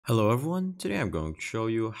Hello everyone, today I'm going to show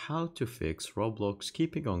you how to fix Roblox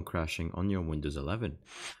keeping on crashing on your Windows 11.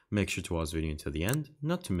 Make sure to watch the video until the end,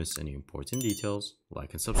 not to miss any important details,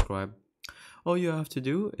 like and subscribe. All you have to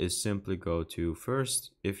do is simply go to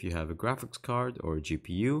first, if you have a graphics card or a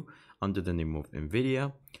GPU under the name of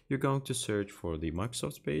NVIDIA, you're going to search for the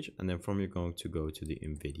Microsoft page and then from you're going to go to the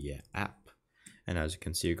NVIDIA app. And as you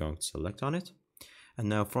can see, you're going to select on it. And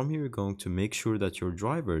now from here, you're going to make sure that your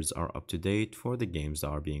drivers are up to date for the games that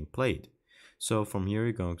are being played. So from here,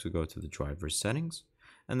 you're going to go to the driver settings.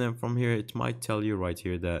 And then from here, it might tell you right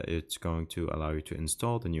here that it's going to allow you to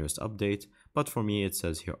install the newest update. But for me, it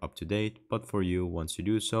says here up to date. But for you, once you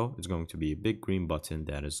do so, it's going to be a big green button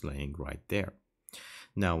that is laying right there.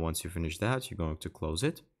 Now, once you finish that, you're going to close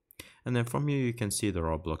it. And then from here, you can see the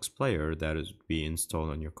Roblox player that is being installed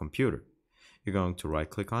on your computer. You're going to right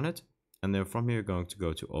click on it. And then from here, you're going to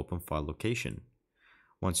go to open file location.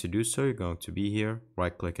 Once you do so, you're going to be here,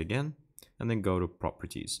 right click again, and then go to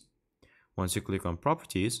properties. Once you click on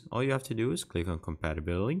properties, all you have to do is click on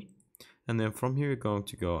compatibility. And then from here, you're going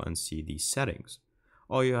to go and see the settings.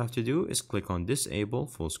 All you have to do is click on disable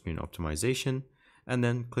full screen optimization, and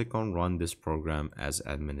then click on run this program as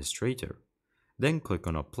administrator. Then click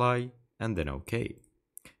on apply, and then OK.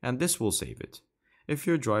 And this will save it. If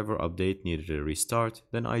your driver update needed a restart,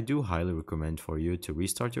 then I do highly recommend for you to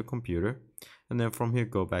restart your computer and then from here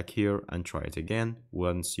go back here and try it again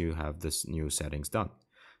once you have this new settings done.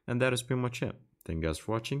 And that is pretty much it. Thank you guys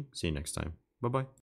for watching. See you next time. Bye bye.